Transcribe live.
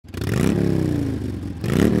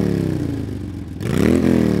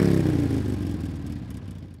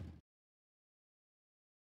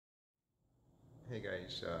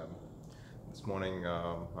guys. This morning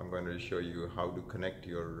I'm going to show you how to connect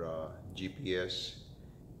your GPS,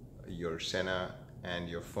 your Sena and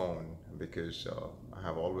your phone, because I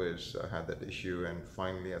have always had that issue, and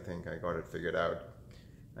finally I think I got it figured out.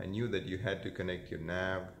 I knew that you had to connect your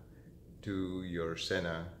nav to your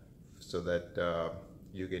Sena so that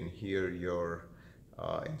you can hear your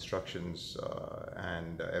instructions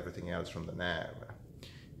and everything else from the nav,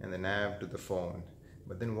 and the nav to the phone.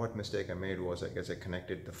 But then what mistake I made was, I guess I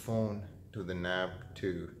connected the phone to the nav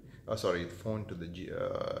to, the phone to the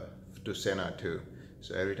to Sena too.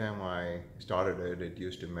 So every time I started it, it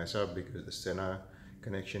used to mess up because the Sena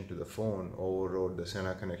connection to the phone overrode the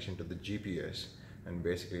Sena connection to the GPS, and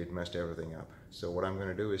basically it messed everything up. So what I'm going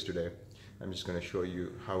to do is today, I'm just going to show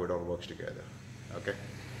you how it all works together. Okay,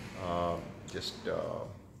 just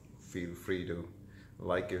feel free to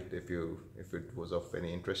like it if it was of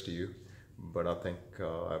any interest to you. But I think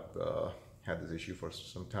I've had this issue for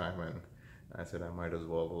some time, and I said I might as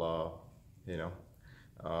well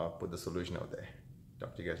put the solution out there.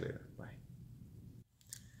 Talk to you guys later. Bye.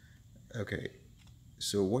 Okay,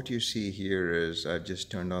 so what you see here is I've just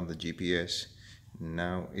turned on the GPS.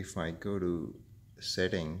 Now if I go to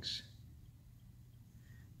settings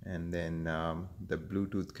and then the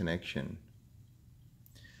Bluetooth connection,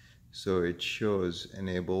 so it shows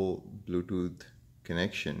enable Bluetooth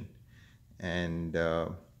connection, and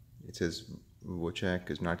it says Wojak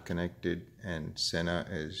is not connected and Sena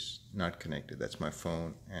is not connected. That's my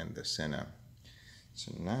phone and the Sena.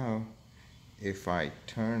 So now if I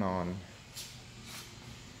turn on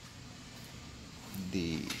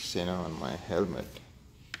the Sena on my helmet,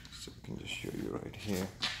 so I can just show you right here.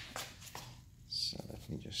 So let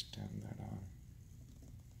me just turn that on.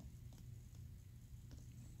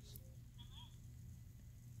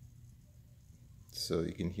 So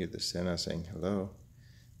you can hear the Sena saying hello.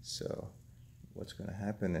 So what's going to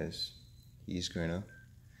happen is he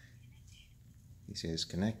says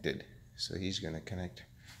connected, so he's going to connect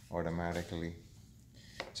automatically.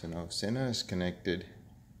 So now Sena is connected,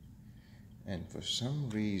 and for some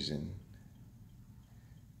reason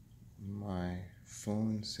my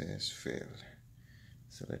phone says failed.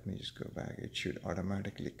 So let me just go back. It should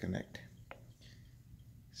automatically connect.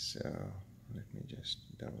 So let me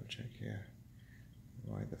just double check here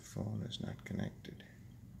why the phone is not connected.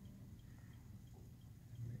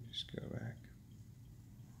 Let me just go back.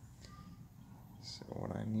 So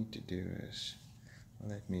what I need to do is,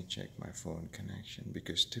 let me check my phone connection,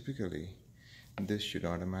 because typically this should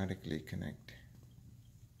automatically connect.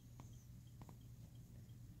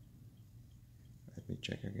 Let me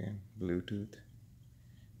check again. Bluetooth.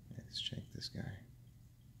 Let's check this guy.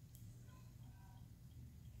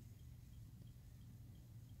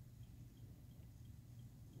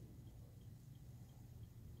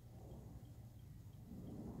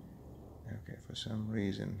 Okay, for some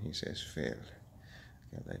reason he says failed.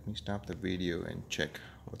 Okay, let me stop the video and check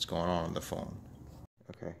what's going on the phone.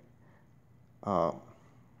 Okay,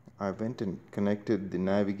 I went and connected the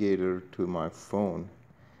navigator to my phone,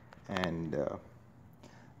 and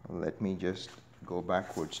let me just go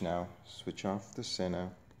backwards now. Switch off the Sena.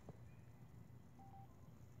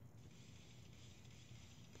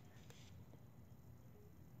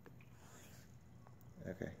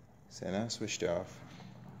 Okay, Sena switched off.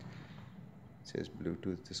 It says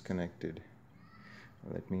Bluetooth disconnected.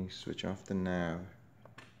 Let me switch off the nav.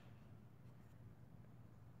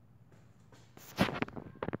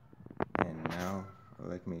 And now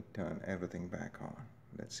let me turn everything back on.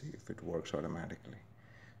 Let's see if it works automatically.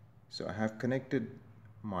 So I have connected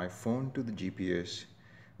my phone to the GPS.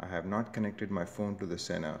 I have not connected my phone to the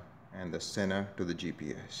Sena, and the Sena to the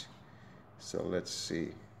GPS. So let's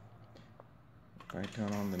see. If I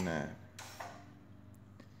turn on the nav,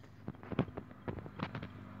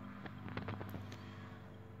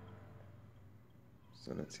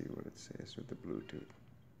 so let's see what it says with the Bluetooth.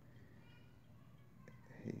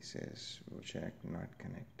 He says Wojak not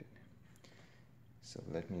connected. So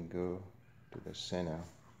let me go to the Sena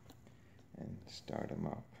and start him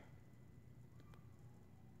up.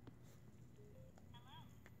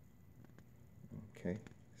 Okay,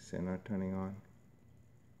 Sena turning on.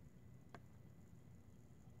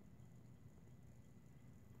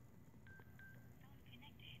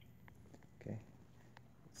 Okay,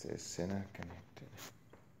 it says Sena connected.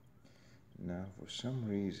 Now for some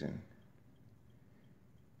reason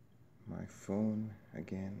my phone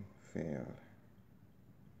again failed.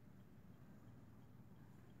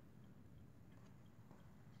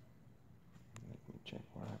 Let me check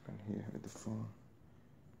what happened here with the phone.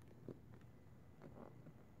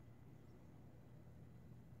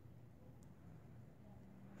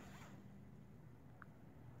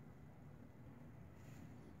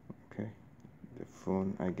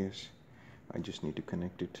 phone, I guess I just need to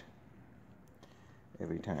connect it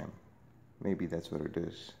every time. Maybe that's what it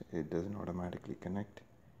is. It doesn't automatically connect.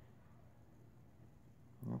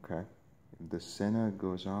 Okay, if the Sena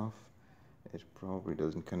goes off, it probably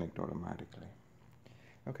doesn't connect automatically.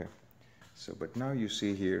 Okay, so but now you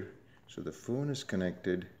see here, so the phone is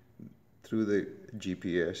connected through the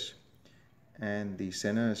GPS and the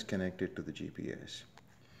Sena is connected to the GPS.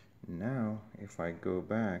 Now if I go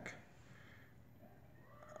back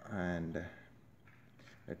and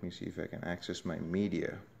let me see if I can access my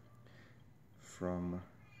media from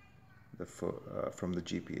the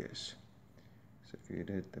GPS. So if you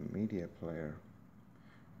hit the media player,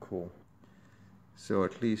 cool. So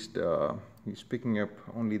at least he's picking up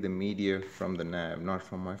only the media from the nav, not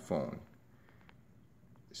from my phone.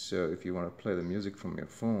 So if you want to play the music from your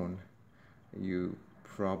phone, you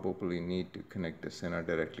probably need to connect the Sena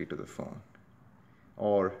directly to the phone,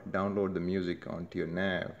 or download the music onto your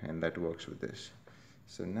nav, and that works with this.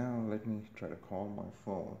 So now let me try to call my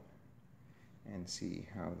phone and see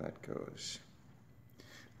how that goes.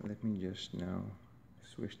 Let me just now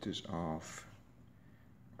switch this off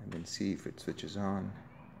and then see if it switches on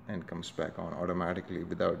and comes back on automatically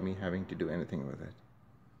without me having to do anything with it.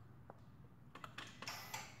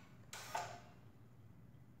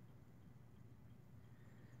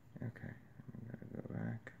 Okay, I'm gonna go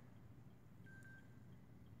back.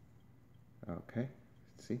 Okay,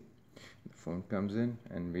 see, the phone comes in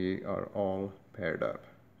and we are all paired up.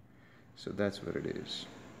 So that's what it is.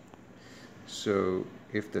 So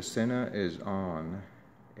if the Sena is on,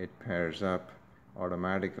 it pairs up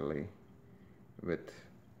automatically with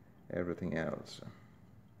everything else.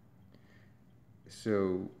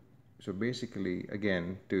 So basically,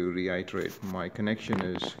 again, to reiterate, my connection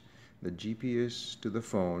is the GPS to the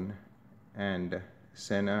phone and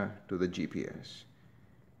Sena to the GPS.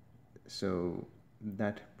 So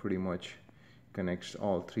that pretty much connects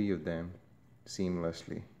all three of them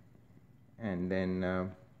seamlessly. And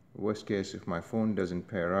then worst case, if my phone doesn't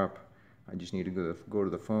pair up, I just need to go to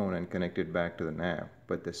the phone and connect it back to the nav.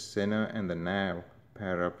 But the Sena and the nav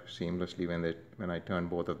pair up seamlessly when I turn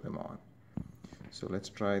both of them on. So let's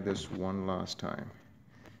try this one last time.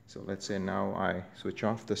 So let's say now I switch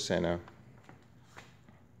off the Sena.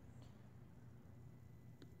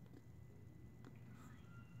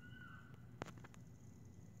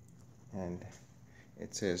 And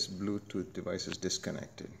it says Bluetooth device is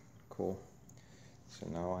disconnected. Cool. So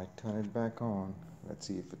now I turn it back on. Let's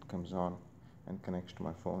see if it comes on and connects to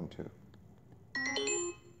my phone too.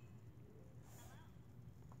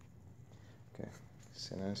 Okay,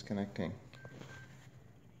 Sena is connecting.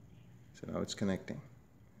 So now it's connecting.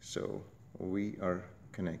 So we are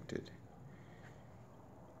connected.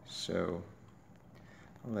 So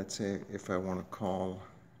let's say if I want to call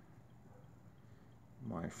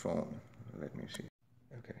my phone, let me see.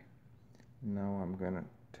 Okay, now I'm gonna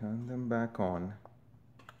turn them back on.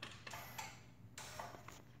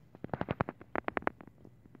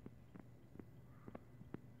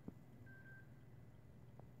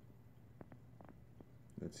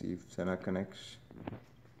 Let's see if Sena connects.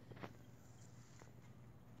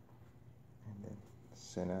 And then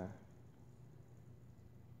Sena.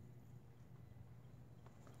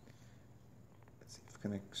 Let's see if it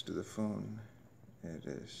connects to the phone. It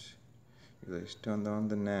is. You guys turned on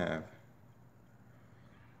the nav.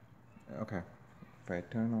 Okay. If I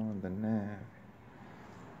turn on the nav,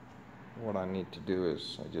 what I need to do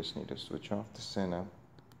is I just need to switch off the Sena.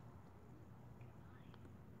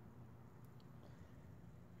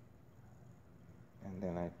 And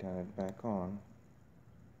then I turn it back on.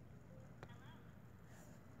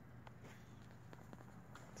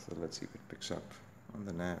 So let's see if it picks up on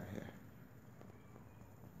the nav here.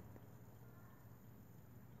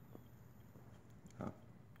 Oh,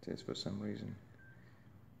 it says for some reason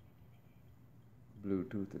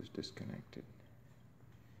Bluetooth is disconnected.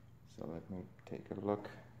 So let me take a look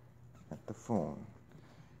at the phone.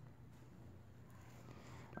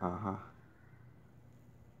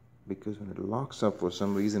 Because when it locks up, for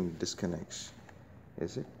some reason it disconnects.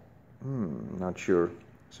 Is it? Not sure.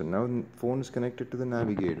 So now the phone is connected to the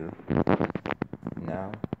navigator.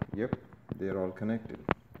 Now, yep, they're all connected.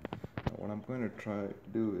 Now what I'm going to try to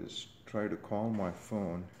do is try to call my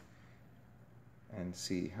phone and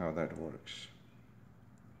see how that works.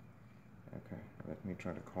 Okay, let me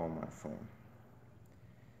try to call my phone.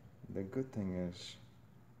 The good thing is,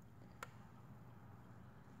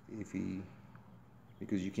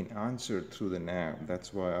 because you can answer through the nav,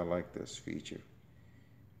 that's why I like this feature.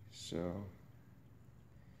 So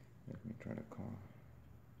let me try to call.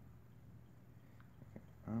 Okay,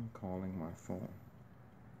 I'm calling my phone.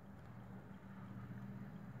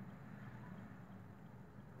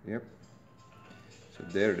 Yep, so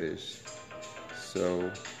there it is.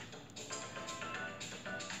 So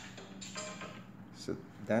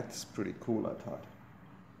that's pretty cool, I thought.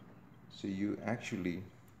 So you actually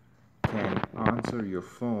can answer your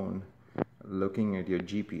phone looking at your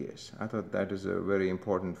GPS. I thought that is a very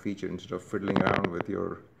important feature. Instead of fiddling around with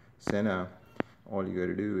your Sena, all you got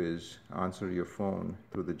to do is answer your phone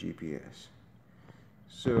through the GPS.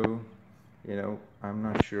 So, I'm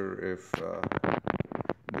not sure if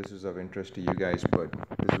this is of interest to you guys, but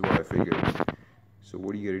this is what I figured. So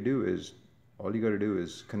what you got to do is, all you got to do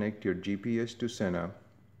is connect your GPS to Sena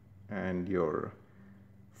and your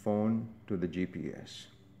phone to the GPS.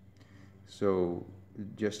 So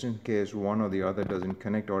just in case one or the other doesn't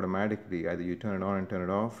connect automatically, either you turn it on and turn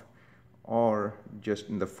it off, or just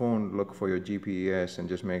in the phone look for your GPS and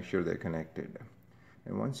just make sure they're connected.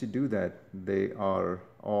 And once you do that, they are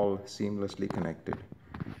all seamlessly connected.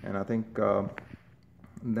 And I think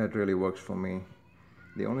that really works for me.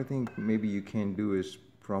 The only thing maybe you can do is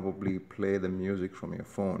probably play the music from your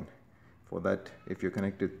phone. For that, if you're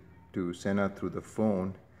connected to Sena through the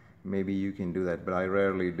phone, maybe you can do that, but I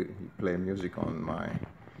rarely play music on my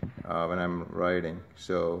when I'm riding.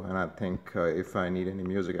 So, and I think if I need any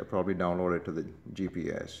music, I probably download it to the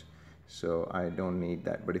GPS. So I don't need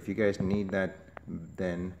that. But if you guys need that,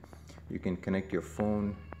 then you can connect your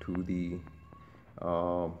phone to the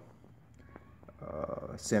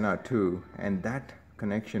Sena 2, and that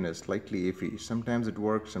connection is slightly iffy. Sometimes it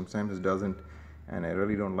works, sometimes it doesn't, and I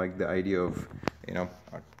really don't like the idea of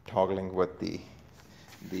toggling with the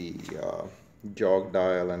jog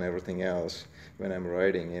dial and everything else when I'm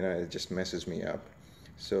riding. It just messes me up.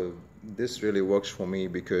 So this really works for me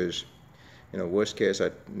because worst case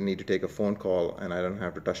I need to take a phone call and I don't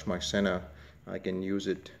have to touch my Sena. I can use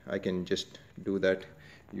it, I can just do that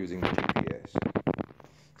using the GPS.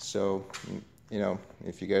 So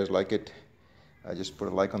if you guys like it, just put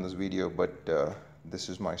a like on this video. But this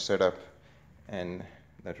is my setup and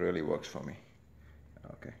that really works for me.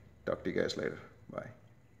 Okay, talk to you guys later. Bye.